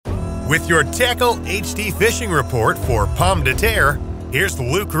With your Tackle HD fishing report for Pomme de Terre, here's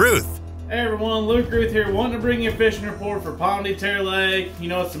Luke Routh. Hey everyone, Luke Routh here, wanting to bring you a fishing report for Pomme de Terre Lake. You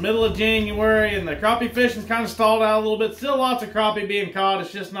know, it's the middle of January and the crappie fishing's kind of stalled out a little bit. Still lots of crappie being caught.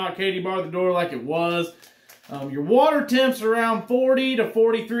 It's just not Katie bar the door like it was. Your water temps are around 40 to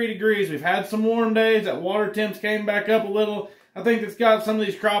 43 degrees. We've had some warm days. That water temps came back up a little. I think it's got some of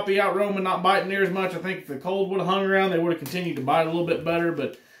these crappie out roaming, not biting near as much. I think if the cold would have hung around, they would have continued to bite a little bit better.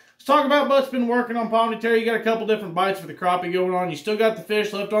 But let's talk about what's been working on Pomme de Terre. You got a couple different bites for the crappie going on. You still got the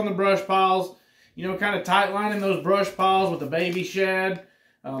fish left on the brush piles. You know, kind of tight lining those brush piles with the baby shad.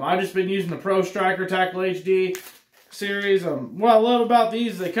 I've just been using the Pro Striker Tackle HD series. What I love about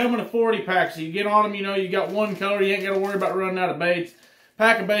these is they come in a 40 pack, so you get on them, you know, you got one color, you ain't got to worry about running out of baits.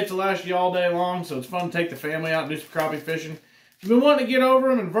 Pack of baits will last you all day long, so it's fun to take the family out and do some crappie fishing. If you've been wanting to get over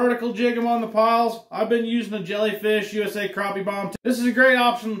them and vertical jig them on the piles, I've been using a Jellyfish USA Crappie Bomb. This is a great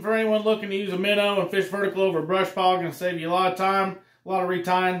option for anyone looking to use a minnow and fish vertical over a brush pile. Going to save you a lot of time, a lot of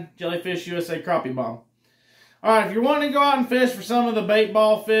retying. Jellyfish USA Crappie Bomb. Alright, if you're wanting to go out and fish for some of the bait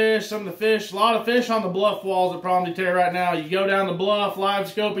ball fish, some of the fish, a lot of fish on the bluff walls at Pomme de Terre right now. You go down the bluff, live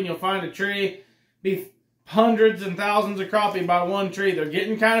scoping, you'll find a tree. Be hundreds and thousands of crappie by one tree. They're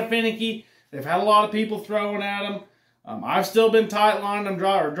getting kind of finicky. They've had a lot of people throwing at them. I've still been tight lining them,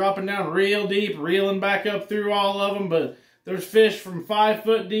 dropping down real deep, reeling back up through all of them, but there's fish from 5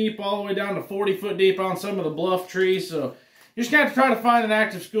 foot deep all the way down to 40 foot deep on some of the bluff trees, so you just got to try to find an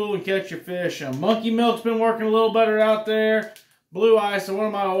active school and catch your fish. Monkey milk's been working a little better out there. Blue ice, so one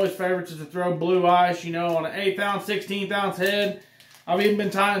of my always favorites is to throw blue ice, you know, on an 1/8 ounce, 16th ounce head. I've even been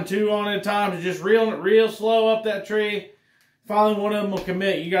tying 2 on at times, just reeling it real slow up that tree. Finally, one of them will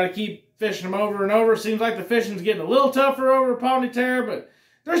commit. You got to keep fishing them over and over. Seems like the fishing's getting a little tougher over at Pomme de Terre, but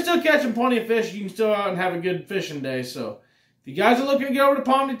they're still catching plenty of fish. You can still go out and have a good fishing day, so if you guys are looking to get over to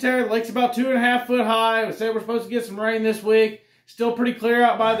Pomme de Terre, the lake's about 2.5 foot high. We say we're supposed to get some rain this week. Still pretty clear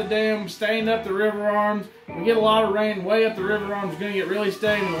out by the dam, stained up the river arms. We get a lot of rain way up the river arms. It's going to get really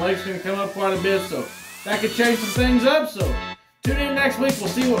stained, and the lake's going to come up quite a bit, so that could change some things up. So tune in next week. We'll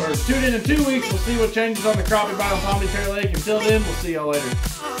see what, or tune in 2 weeks. We'll see what changes on the crappie bite on Pomme de Terre Lake. Until then, we'll see y'all later.